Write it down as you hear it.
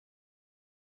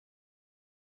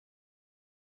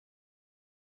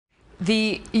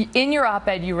In your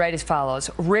op-ed, you write as follows: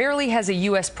 rarely has a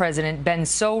U.S. president been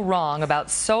so wrong about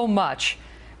so much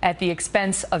at the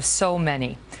expense of so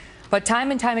many. But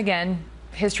time and time again,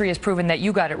 history has proven that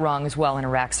you got it wrong as well in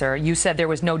Iraq, sir. You said there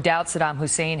was no doubt Saddam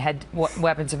Hussein had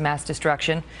weapons of mass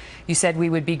destruction. You said we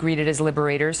would be greeted as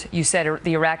liberators. You said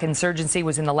the Iraq insurgency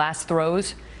was in the last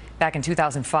throes back in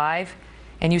 2005.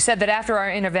 And you said that after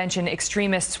our intervention,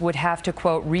 extremists would have to,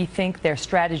 quote, rethink their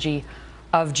strategy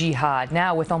of jihad.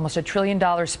 Now, with almost $1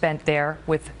 trillion spent there,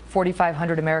 with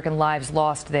 4,500 American lives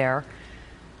lost there,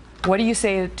 what do you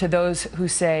say to those who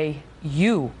say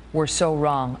you were so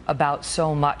wrong about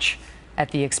so much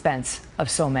at the expense of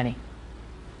so many?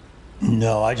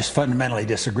 No, I just fundamentally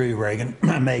disagree,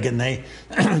 Megyn.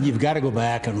 You've got to go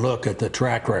back and look at the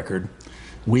track record.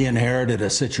 We inherited a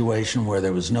situation where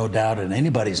there was no doubt in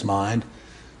anybody's mind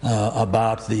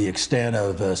about the extent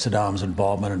of Saddam's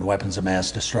involvement in weapons of mass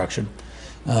destruction.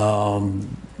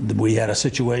 We had a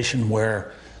situation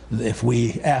where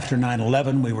after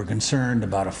 9/11, we were concerned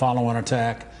about a follow-on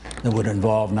attack that would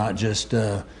involve not just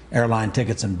airline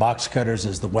tickets and box cutters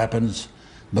as the weapons,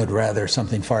 but rather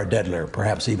something far deadlier,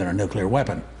 perhaps even a nuclear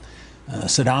weapon.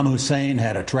 Saddam Hussein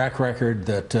had a track record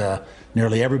that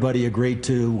nearly everybody agreed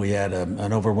to. We had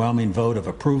an overwhelming vote of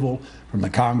approval from the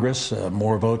Congress,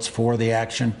 more votes for the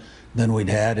action than we'd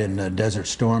had in Desert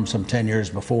Storm some 10 years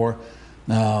before.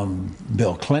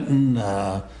 Bill Clinton,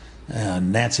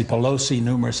 Nancy Pelosi,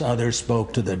 numerous others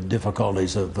spoke to the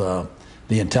difficulties of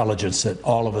the intelligence that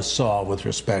all of us saw with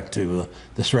respect to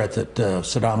the threat that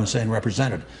Saddam Hussein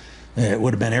represented. It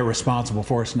would have been irresponsible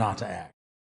for us not to act.